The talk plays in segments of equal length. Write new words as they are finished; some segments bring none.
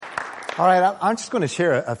All right, I'm just going to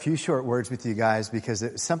share a few short words with you guys because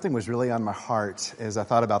something was really on my heart as I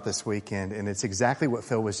thought about this weekend, and it's exactly what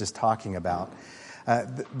Phil was just talking about.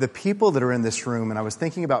 The people that are in this room, and I was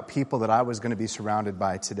thinking about people that I was going to be surrounded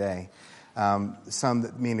by today, some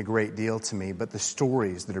that mean a great deal to me, but the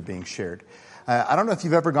stories that are being shared. I don't know if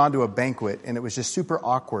you've ever gone to a banquet and it was just super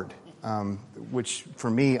awkward. Which for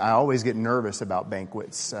me, I always get nervous about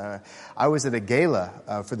banquets. I was at a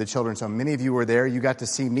gala for the children's home. Many of you were there. You got to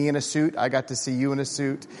see me in a suit. I got to see you in a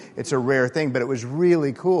suit. It's a rare thing, but it was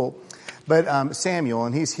really cool. But Samuel,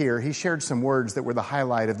 and he's here, he shared some words that were the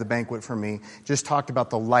highlight of the banquet for me. Just talked about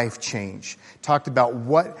the life change. Talked about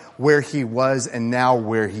where he was and now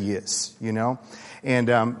where he is, you know.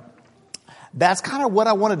 And that's kind of what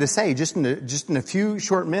I wanted to say. Just in a few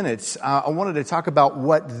short minutes, I wanted to talk about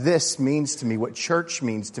what this means to me, what church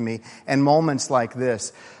means to me, and moments like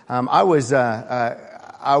this. I was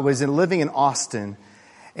living in Austin,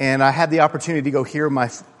 and I had the opportunity to go hear my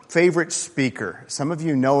favorite speaker. Some of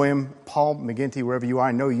you know him, Paul McGinty, wherever you are.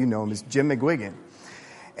 I know you know him. Is Jim McGuigan.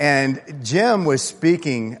 And Jim was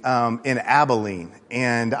speaking in Abilene,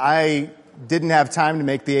 and I didn't have time to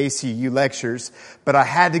make the ACU lectures, but I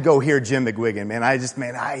had to go hear Jim McGuigan, man.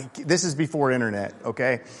 This is before internet,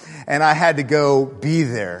 okay? And I had to go be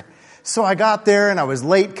there. So I got there and I was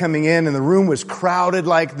late coming in and the room was crowded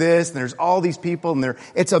like this and there's all these people and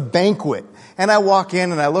it's a banquet. And I walk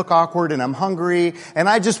in and I look awkward and I'm hungry and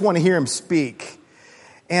I just want to hear him speak.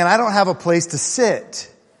 And I don't have a place to sit.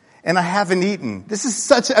 And I haven't eaten. This is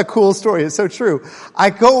such a cool story. It's so true.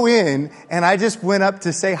 I go in and I just went up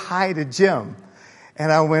to say hi to Jim.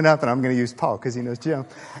 And I went up and I'm going to use Paul because he knows Jim.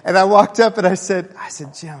 And I walked up and I said,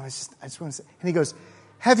 Jim, I just want to say, and he goes,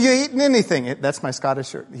 have you eaten anything? That's my Scottish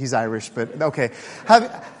shirt. He's Irish, but okay.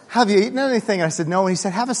 Have you eaten anything? And I said, no. And he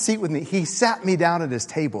said, have a seat with me. He sat me down at his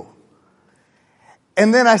table.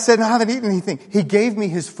 And then I said, no, I haven't eaten anything. He gave me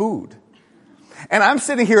his food. And I'm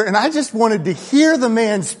sitting here and I just wanted to hear the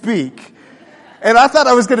man speak. And I thought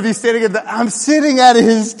I was going to be I'm sitting at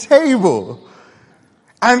his table.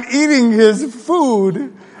 I'm eating his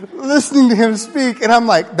food, listening to him speak. And I'm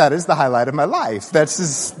like, that is the highlight of my life.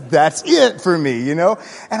 That's it for me, you know?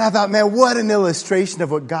 And I thought, man, what an illustration of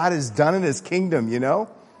what God has done in his kingdom, you know?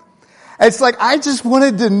 It's like, I just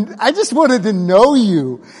wanted to know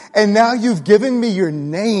you. And now you've given me your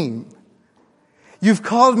name. You've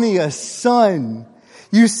called me a son.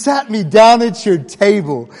 You sat me down at your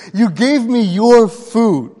table. You gave me your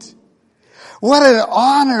food. What an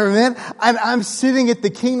honor, man. And I'm sitting at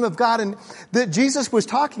the kingdom of God. And Jesus was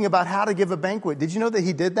talking about how to give a banquet. Did you know that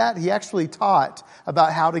he did that? He actually taught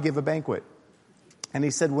about how to give a banquet. And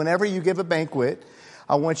he said, whenever you give a banquet,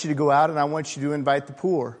 I want you to go out and I want you to invite the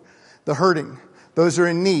poor, the hurting, those who are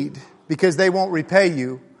in need, because they won't repay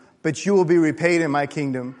you, but you will be repaid in my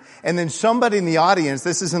kingdom. And then somebody in the audience,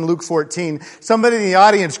 this is in Luke 14, somebody in the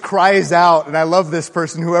audience cries out, and I love this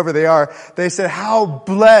person, whoever they are. They said, how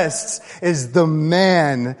blessed is the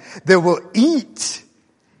man that will eat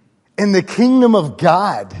in the kingdom of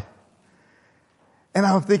God. And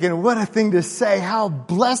I'm thinking, what a thing to say. How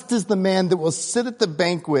blessed is the man that will sit at the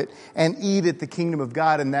banquet and eat at the kingdom of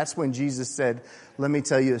God. And that's when Jesus said, let me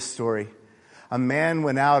tell you a story. A man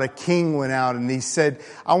went out, a king went out, and he said,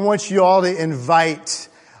 I want you all to invite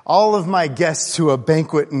all of my guests to a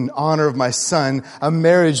banquet in honor of my son, a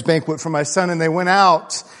marriage banquet for my son. And they went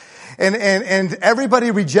out, and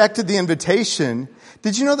everybody rejected the invitation.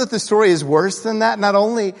 Did you know that the story is worse than that? Not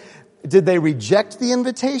only did they reject the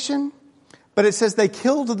invitation, but it says they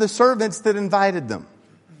killed the servants that invited them.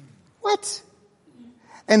 What?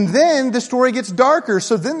 And then the story gets darker.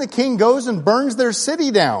 So then the king goes and burns their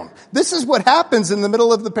city down. This is what happens in the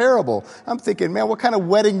middle of the parable. I'm thinking, man, what kind of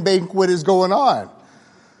wedding banquet is going on?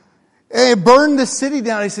 And he burned the city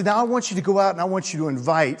down. He said, now I want you to go out and I want you to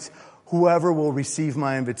invite whoever will receive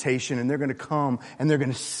my invitation. And they're going to come and they're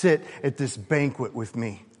going to sit at this banquet with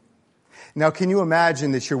me. Now, can you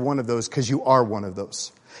imagine that you're one of those? Because you are one of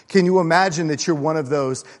those. Can you imagine that you're one of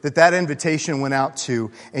those that invitation went out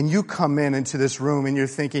to, and you come into this room and you're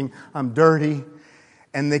thinking, I'm dirty,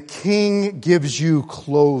 and the king gives you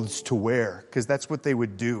clothes to wear, because that's what they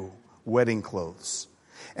would do, wedding clothes.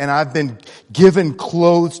 And I've been given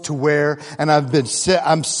clothes to wear, and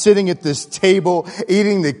I'm sitting at this table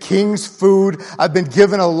eating the king's food. I've been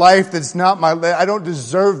given a life that's not I don't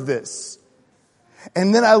deserve this.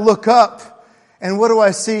 And then I look up, and what do I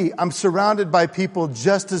see? I'm surrounded by people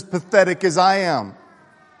just as pathetic as I am.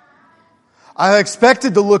 I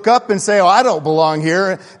expected to look up and say, oh, I don't belong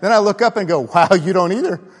here. Then I look up and go, wow, you don't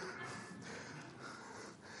either.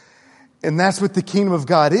 And that's what the kingdom of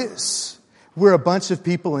God is. We're a bunch of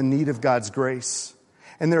people in need of God's grace.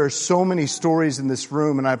 And there are so many stories in this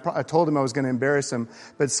room, and I told him I was going to embarrass him,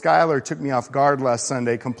 but Skylar took me off guard last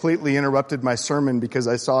Sunday, completely interrupted my sermon because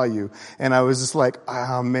I saw you. And I was just like,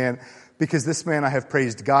 oh man, because this man I have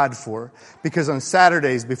praised God for. Because on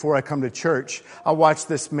Saturdays before I come to church, I watch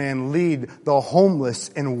this man lead the homeless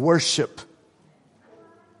in worship.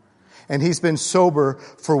 And he's been sober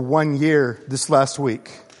for 1 year this last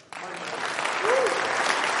week.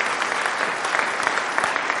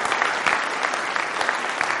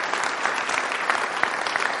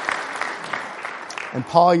 And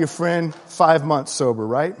Paul, your friend, 5 months sober,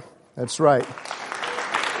 right? That's right.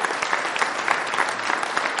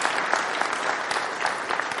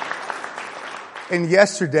 And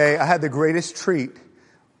yesterday, I had the greatest treat.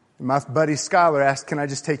 My buddy Skylar asked, can I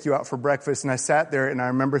just take you out for breakfast? And I sat there and I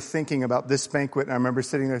remember thinking about this banquet. And I remember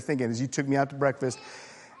sitting there thinking, as you took me out to breakfast,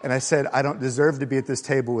 and I said, I don't deserve to be at this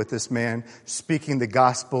table with this man speaking the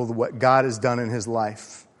gospel, what God has done in his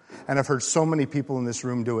life. And I've heard so many people in this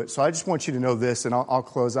room do it. So I just want you to know this, and I'll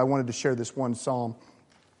close. I wanted to share this one psalm.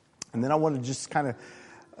 And then I want to just kind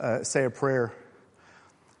of say a prayer.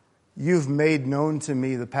 You've made known to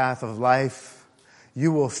me the path of life.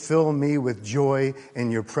 You will fill me with joy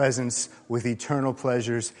in your presence, with eternal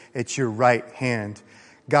pleasures at your right hand.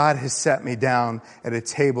 God has sat me down at a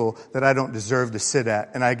table that I don't deserve to sit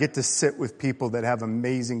at. And I get to sit with people that have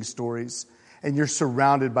amazing stories. And you're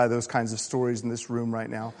surrounded by those kinds of stories in this room right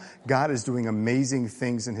now. God is doing amazing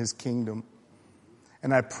things in His kingdom.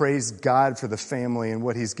 And I praise God for the family and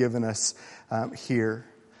what He's given us here.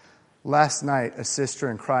 Last night, a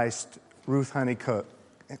sister in Christ, Ruth Honeycutt,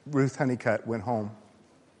 went home.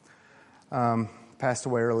 Passed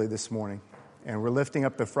away early this morning. And we're lifting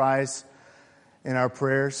up the Fries in our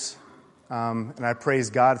prayers. And I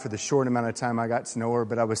praise God for the short amount of time I got to know her.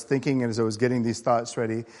 But I was thinking as I was getting these thoughts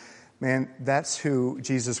ready, man, that's who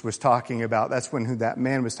Jesus was talking about. That's who that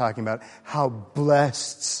man was talking about. How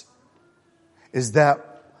blessed is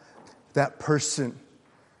that person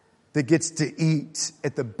that gets to eat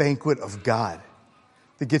at the banquet of God,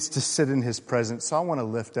 that gets to sit in His presence. So I want to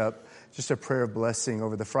lift up just a prayer of blessing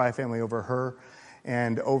over the Fry family, over her,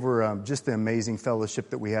 and over just the amazing fellowship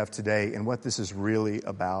that we have today and what this is really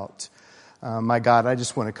about. My God, I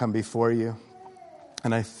just want to come before you.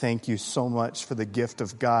 And I thank you so much for the gift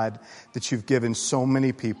of God that you've given so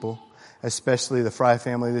many people, especially the Fry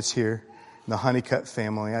family that's here, and the Honeycutt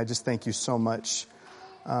family. I just thank you so much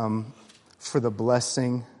for the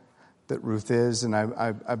blessing that Ruth is. And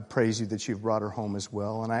I praise you that you've brought her home as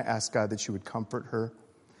well. And I ask God that you would comfort her.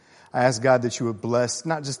 I ask God that you would bless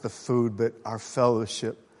not just the food, but our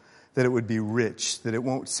fellowship, that it would be rich, that it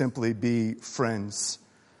won't simply be friends.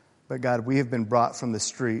 But God, we have been brought from the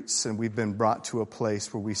streets and we've been brought to a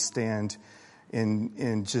place where we stand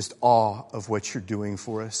in just awe of what you're doing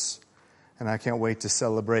for us. And I can't wait to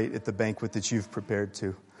celebrate at the banquet that you've prepared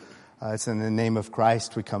to. It's in the name of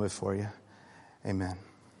Christ we come before you. Amen.